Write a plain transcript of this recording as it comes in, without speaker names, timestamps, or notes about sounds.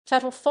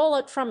Fatal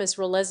fallout from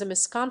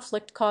Israel-hamas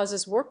conflict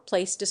causes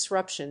workplace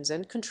disruptions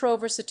and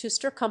controversy to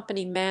stir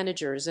company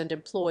managers and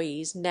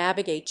employees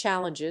navigate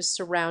challenges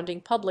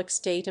surrounding public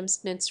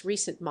statements.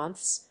 Recent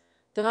months,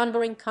 the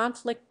ongoing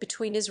conflict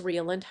between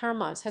Israel and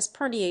Hamas has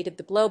permeated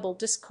the global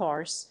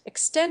discourse,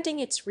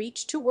 extending its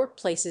reach to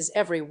workplaces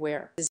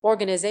everywhere.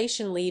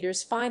 Organization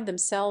leaders find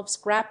themselves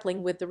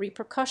grappling with the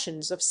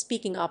repercussions of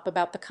speaking up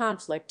about the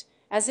conflict,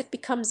 as it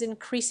becomes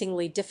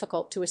increasingly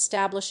difficult to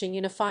establish a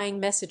unifying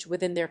message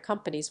within their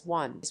companies.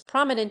 One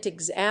prominent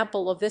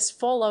example of this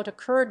fallout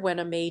occurred when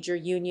a major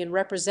union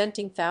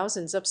representing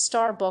thousands of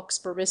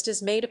Starbucks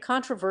baristas made a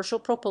controversial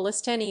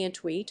pro-Palestinian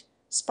tweet,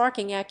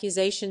 sparking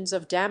accusations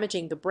of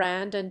damaging the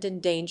brand and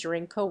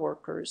endangering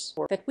co-workers.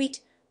 The tweet,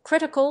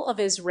 critical of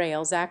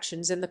Israel's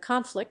actions in the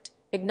conflict,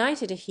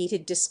 ignited a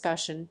heated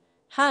discussion,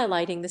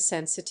 highlighting the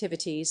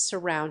sensitivities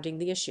surrounding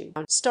the issue.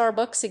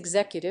 Starbucks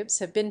executives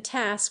have been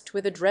tasked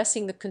with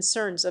addressing the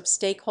concerns of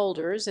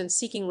stakeholders and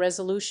seeking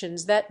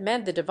resolutions that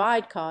mend the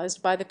divide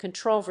caused by the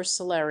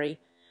controversy.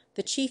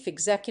 The chief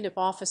executive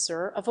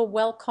officer of a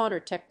well-known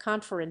tech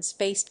conference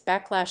faced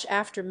backlash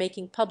after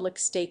making public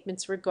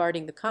statements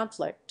regarding the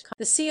conflict.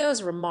 The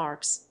CEO's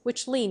remarks,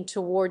 which leaned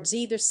towards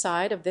either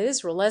side of the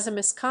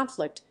Israel-hamas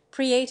conflict,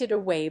 created a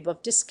wave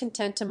of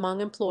discontent among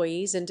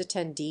employees and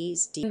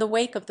attendees. In the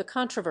wake of the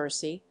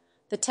controversy,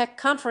 the tech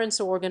conference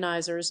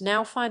organizers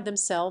now find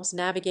themselves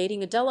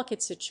navigating a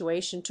delicate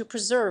situation to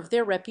preserve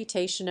their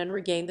reputation and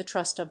regain the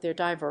trust of their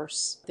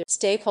diverse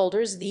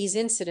stakeholders. These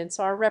incidents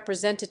are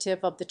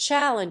representative of the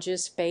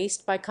challenges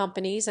faced by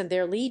companies and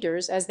their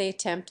leaders as they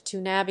attempt to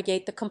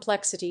navigate the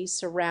complexities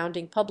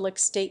surrounding public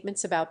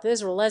statements about the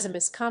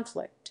Israel-hamas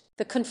conflict.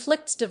 The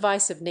conflict's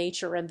divisive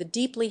nature and the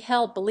deeply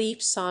held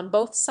beliefs on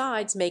both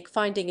sides make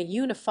finding a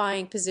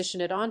unifying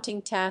position a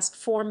daunting task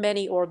for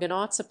many.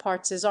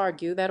 Organizations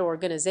argue that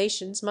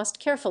organizations must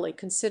carefully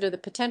consider the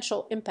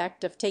potential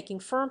impact of taking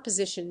firm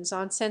positions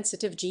on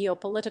sensitive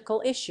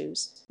geopolitical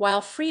issues. While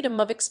freedom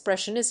of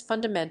expression is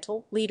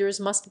fundamental, leaders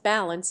must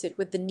balance it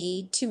with the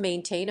need to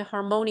maintain a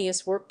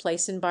harmonious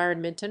workplace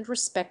environment and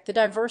respect the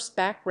diverse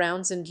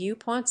backgrounds and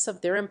viewpoints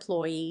of their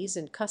employees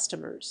and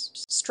customers.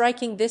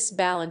 Striking this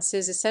balance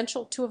is essential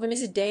to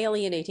avoid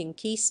alienating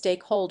key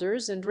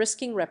stakeholders and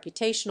risking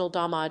reputational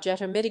damage.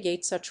 To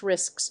mitigate such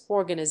risks,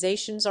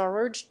 organizations are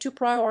urged to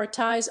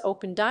prioritize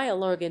open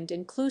dialogue and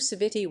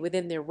inclusivity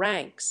within their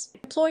ranks.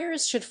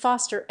 Employers should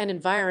foster an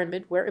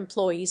environment where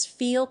employees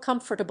feel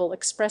comfortable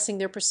expressing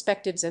their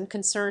perspectives and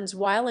concerns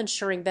while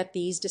ensuring that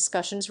these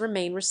discussions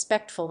remain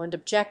respectful and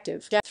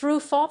objective. Through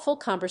thoughtful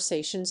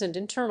conversations and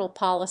internal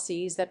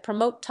policies that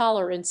promote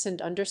tolerance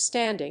and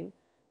understanding,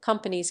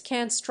 companies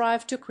can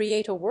strive to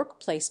create a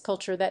workplace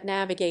culture that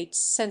navigates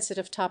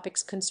sensitive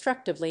topics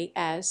constructively.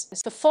 As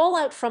the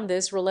fallout from the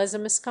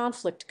Israel-hamas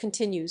conflict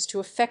continues to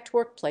affect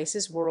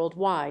workplaces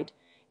worldwide,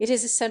 it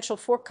is essential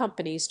for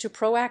companies to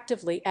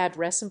proactively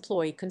address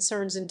employee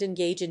concerns and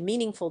engage in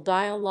meaningful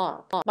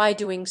dialogue. By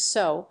doing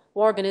so,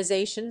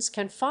 organizations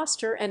can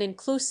foster an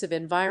inclusive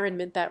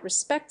environment that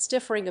respects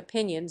differing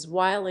opinions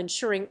while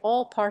ensuring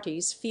all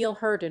parties feel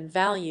heard and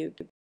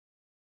valued.